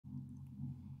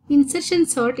Insertion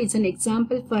sort is an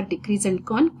example for decrease and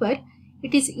conquer.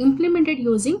 It is implemented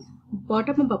using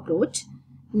bottom-up approach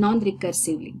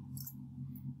non-recursively.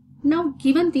 Now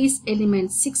given these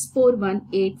elements 6, 4, 1,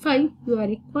 8, 5, you are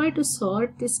required to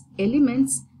sort these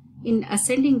elements in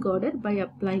ascending order by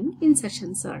applying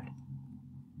insertion sort.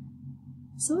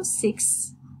 So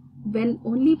 6, when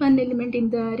only one element in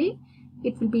the array,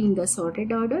 it will be in the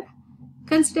sorted order.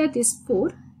 Consider this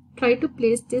 4, try to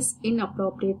place this in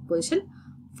appropriate position.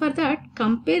 For that,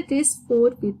 compare this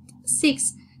 4 with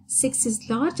 6. 6 is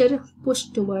larger, push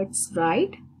towards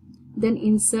right, then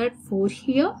insert 4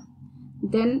 here,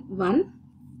 then 1,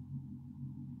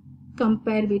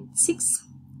 compare with 6.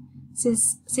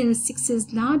 Since 6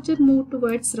 is larger, move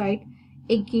towards right,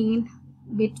 again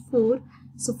with 4.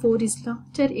 So 4 is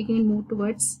larger, again move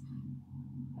towards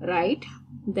right,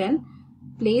 then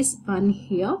place 1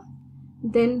 here,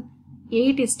 then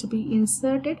 8 is to be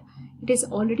inserted. It is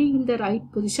already in the right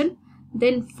position.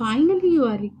 Then finally you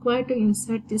are required to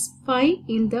insert this 5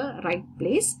 in the right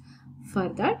place. For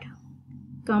that,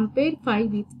 compare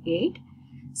 5 with 8.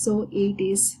 So 8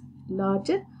 is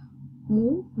larger,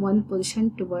 move 1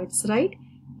 position towards right,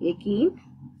 again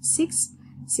 6.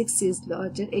 6 is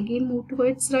larger, again move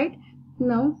towards right.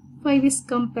 Now 5 is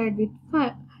compared with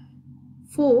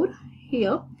 4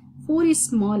 here. 4 is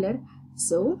smaller,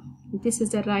 so this is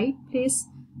the right place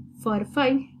for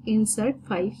 5. Insert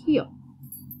 5 here.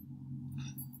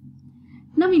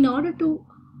 Now in order to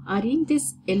arrange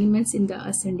these elements in the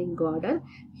ascending order,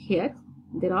 here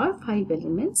there are 5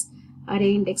 elements.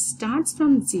 Array index starts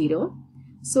from 0.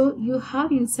 So you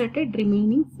have inserted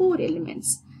remaining 4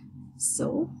 elements.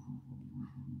 So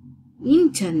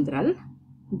in general,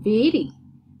 vary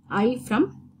I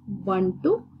from 1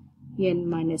 to n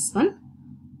minus 1.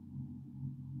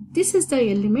 This is the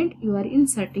element you are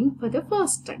inserting for the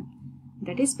first time.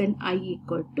 That is when I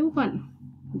equal to 1.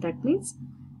 That means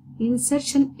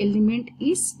insertion element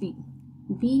is V.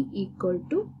 V equal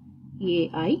to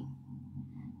AI.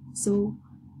 So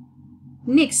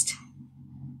next,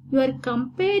 you are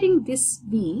comparing this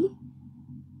V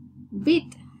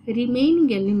with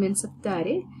remaining elements of the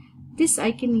array. This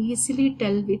I can easily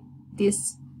tell with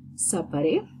this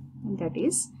subarray. That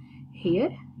is,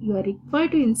 here you are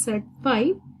required to insert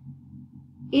 5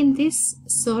 in this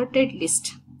sorted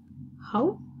list.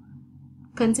 How?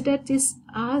 Consider this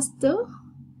as the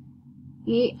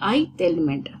ith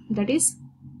element, that is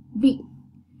B.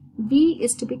 B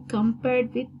is to be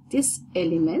compared with these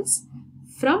elements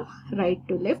from right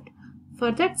to left.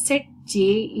 For that, set J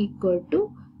equal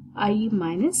to I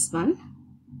minus 1,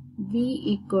 V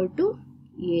equal to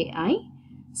AI.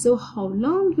 So how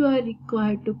long you are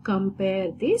required to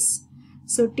compare this?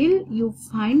 So till you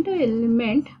find the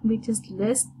element which is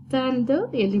less than the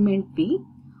element B,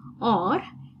 or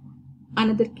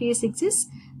another case exists,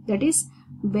 that is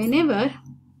whenever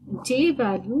J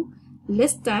value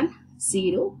less than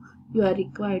 0, you are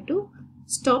required to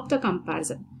stop the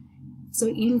comparison. So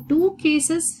in 2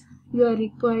 cases you are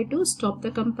required to stop the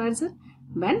comparison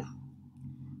when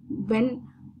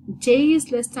J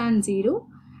is less than 0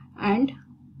 and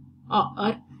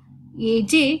or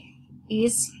AJ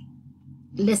is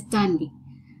less than B.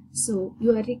 So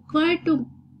you are required to,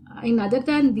 in other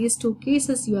than these 2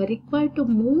 cases, you are required to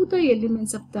move the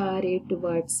elements of the array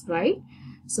towards right.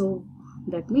 So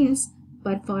that means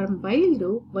perform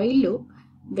while loop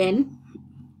when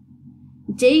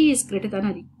J is greater than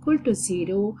or equal to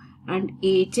 0 and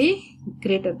AJ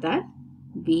greater than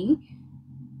B.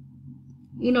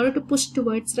 In order to push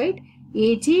towards right,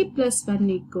 AJ plus 1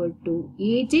 equal to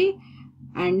AJ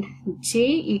and J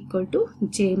equal to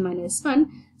J minus 1.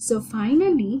 So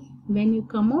finally, when you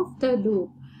come off the loop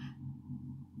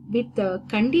with the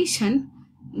condition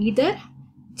either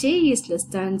J is less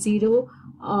than 0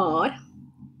 or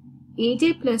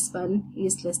AJ plus 1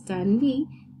 is less than B,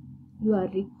 you are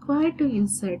required to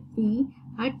insert B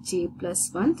at J plus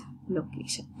 1th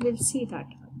location. We'll see that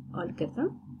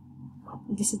algorithm.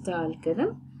 This is the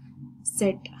algorithm.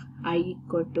 Set I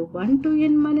equal to 1 to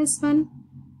n minus 1.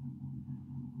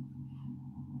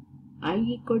 I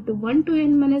equal to 1 to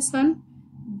n minus 1.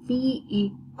 B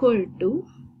equal to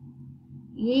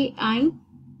AI.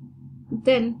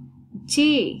 Then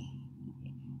J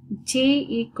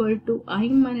equal to I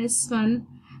minus 1.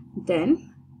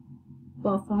 Then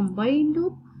perform while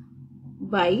loop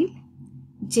while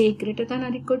J greater than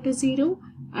or equal to 0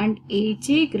 and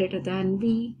AJ greater than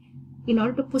B. In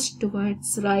order to push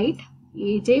towards right,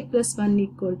 AJ plus 1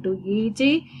 equal to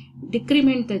AJ,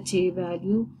 decrement the J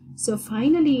value. So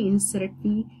finally insert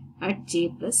B at J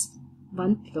plus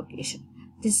 1th location.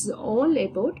 This is all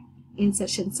about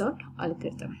insertion sort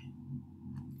algorithm.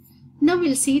 Now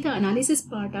we'll see the analysis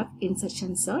part of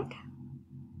insertion sort.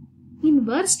 In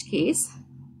worst case,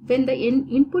 when the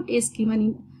input is given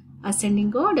in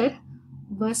ascending order,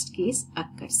 worst case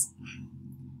occurs.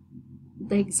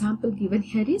 The example given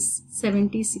here is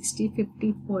 70, 60,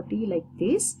 50, 40 like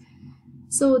this.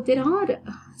 So there are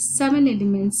 7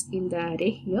 elements in the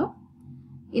array here.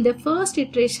 In the first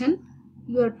iteration,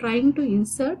 you are trying to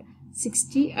insert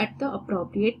 60 at the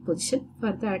appropriate position.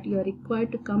 For that, you are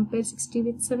required to compare 60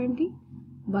 with 70.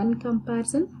 One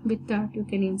comparison with that you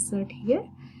can insert here.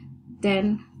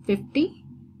 Then 50.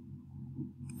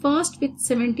 First with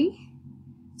 70,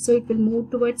 so it will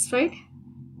move towards right.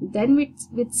 Then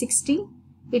with 60,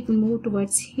 it will move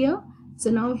towards here. So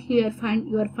now here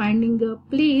you are finding a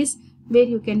place where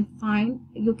you can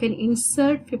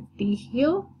insert 50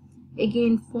 here.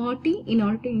 Again 40 in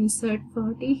order to insert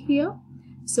 40 here.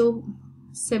 So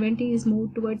 70 is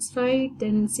moved towards right,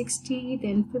 then 60,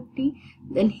 then 50,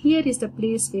 then here is the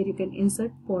place where you can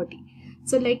insert 40.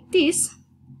 So like this,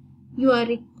 you are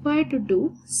required to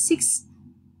do 6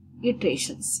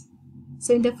 iterations.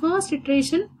 So in the first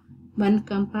iteration, 1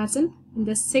 comparison. In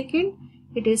the second,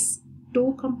 it is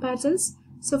 2 comparisons.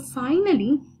 So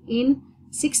finally, in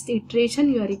 6th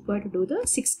iteration, you are required to do the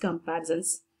 6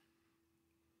 comparisons.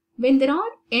 When there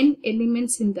are n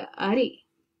elements in the array,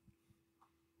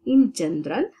 in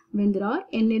general, when there are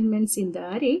n elements in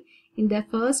the array, in the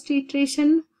first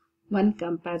iteration, 1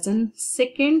 comparison,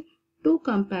 second, 2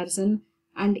 comparison,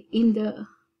 and in the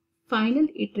final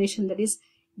iteration, that is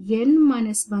n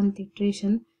minus 1th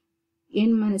iteration,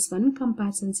 n minus 1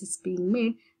 comparisons is being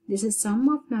made. This is sum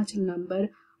of natural number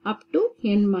up to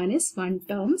n minus 1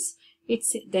 terms.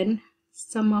 It's then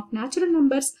sum of natural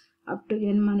numbers up to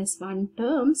n minus 1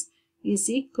 terms is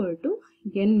equal to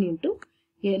n into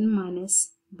n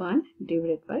minus 1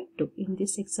 divided by 2. In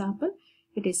this example,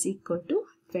 it is equal to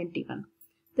 21.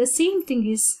 The same thing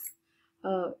is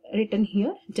written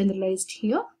here, generalized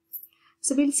here.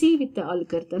 So we'll see with the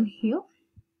algorithm here.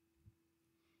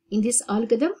 In this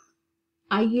algorithm,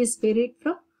 I is varied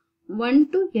from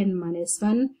 1 to n minus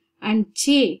 1 and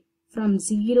j from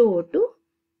 0 to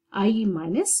I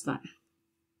minus 1.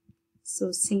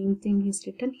 So same thing is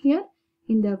written here.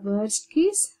 In the worst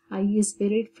case, I is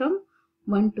varied from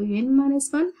 1 to n minus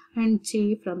 1 and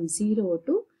j from 0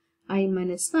 to I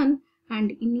minus 1,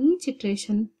 and in each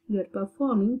iteration you are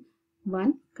performing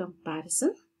 1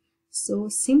 comparison. So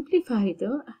simplify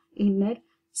the inner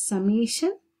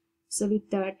summation. So with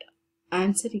that,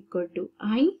 answer equal to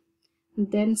I,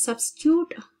 then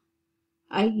substitute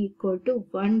I equal to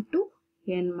 1 to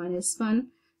n minus 1.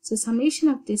 So summation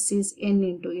of this is n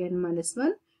into n minus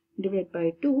 1 divided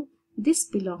by 2. This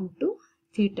belongs to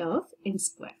theta of n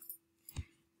square.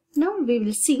 Now we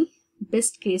will see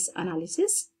best case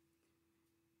analysis.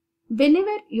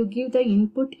 Whenever you give the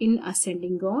input in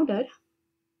ascending order,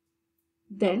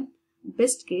 then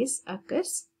best case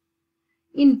occurs.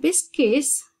 In best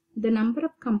case, the number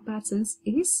of comparisons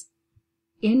is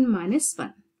n minus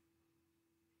 1.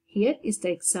 Here is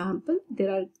the example. There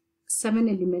are 7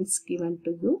 elements given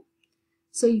to you.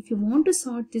 So if you want to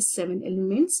sort these 7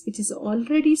 elements, which is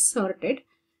already sorted,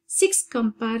 6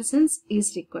 comparisons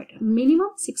is required.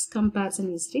 Minimum 6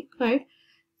 comparison is required.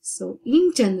 So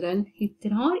in general, if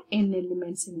there are n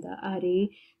elements in the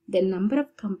array, the number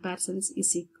of comparisons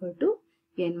is equal to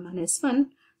n minus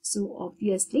 1. So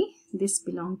obviously this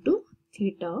belongs to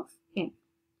theta of n.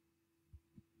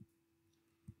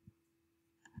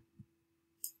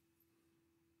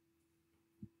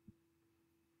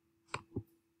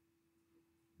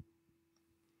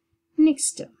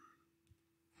 Next,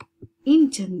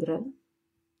 in general,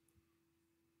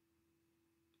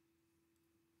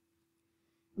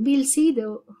 we'll see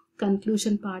the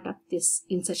conclusion part of this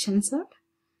insertion sort.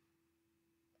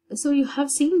 So you have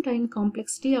seen time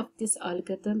complexity of this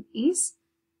algorithm is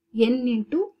n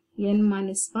into n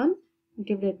minus 1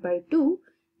 divided by 2.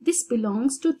 This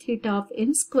belongs to theta of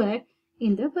n square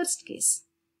in the worst case.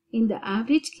 In the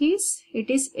average case,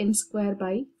 it is n square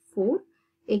by 4.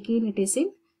 Again, it is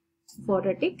in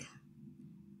quadratic.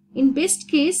 In best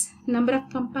case, number of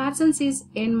comparisons is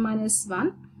n minus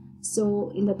 1.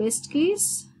 So in the best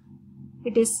case,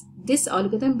 it is this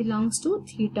algorithm belongs to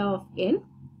theta of n.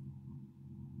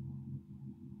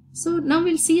 So now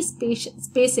we'll see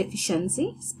space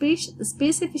efficiency.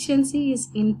 Space efficiency is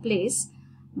in place.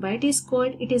 Why it is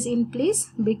called it is in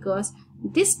place? Because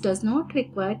this does not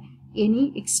require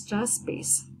any extra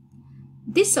space.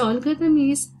 This algorithm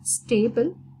is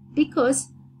stable because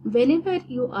whenever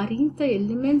you arrange the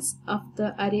elements of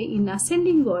the array in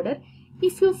ascending order,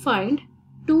 if you find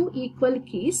 2 equal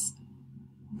keys,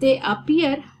 they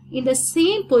appear in the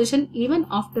same position even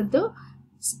after the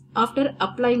after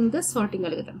applying the sorting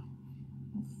algorithm.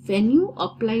 When you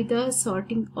apply the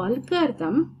sorting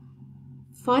algorithm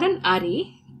for an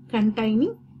array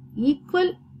containing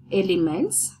equal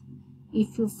elements,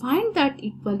 if you find that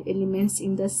equal elements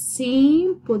in the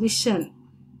same position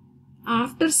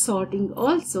after sorting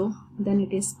also, then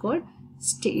it is called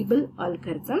stable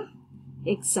algorithm.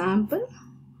 Example: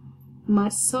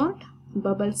 merge sort,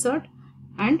 bubble sort,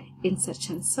 and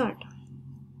insertion sort.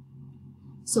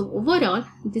 So overall,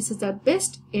 this is the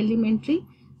best elementary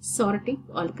sorting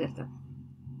algorithm.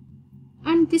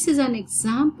 And this is an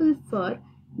example for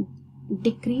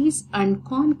decrease and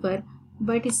conquer.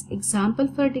 But it's example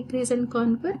for decrease and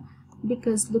conquer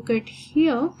because look at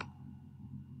here.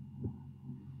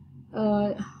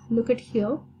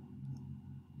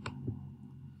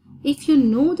 If you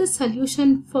know the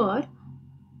solution for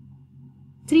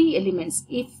 3 elements,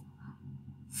 if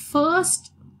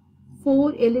first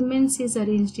 4 elements is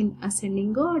arranged in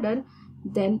ascending order,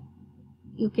 then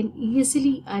you can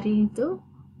easily arrange the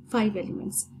 5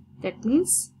 elements. That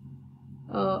means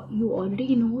you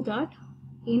already know that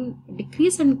in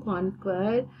decrease and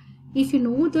conquer, if you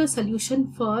know the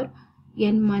solution for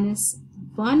n minus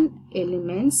 1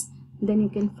 elements, then you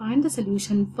can find the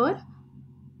solution for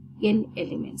n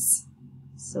elements.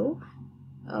 So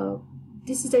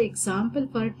this is the example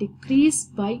for decrease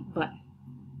by 1.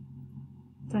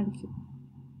 Thank you.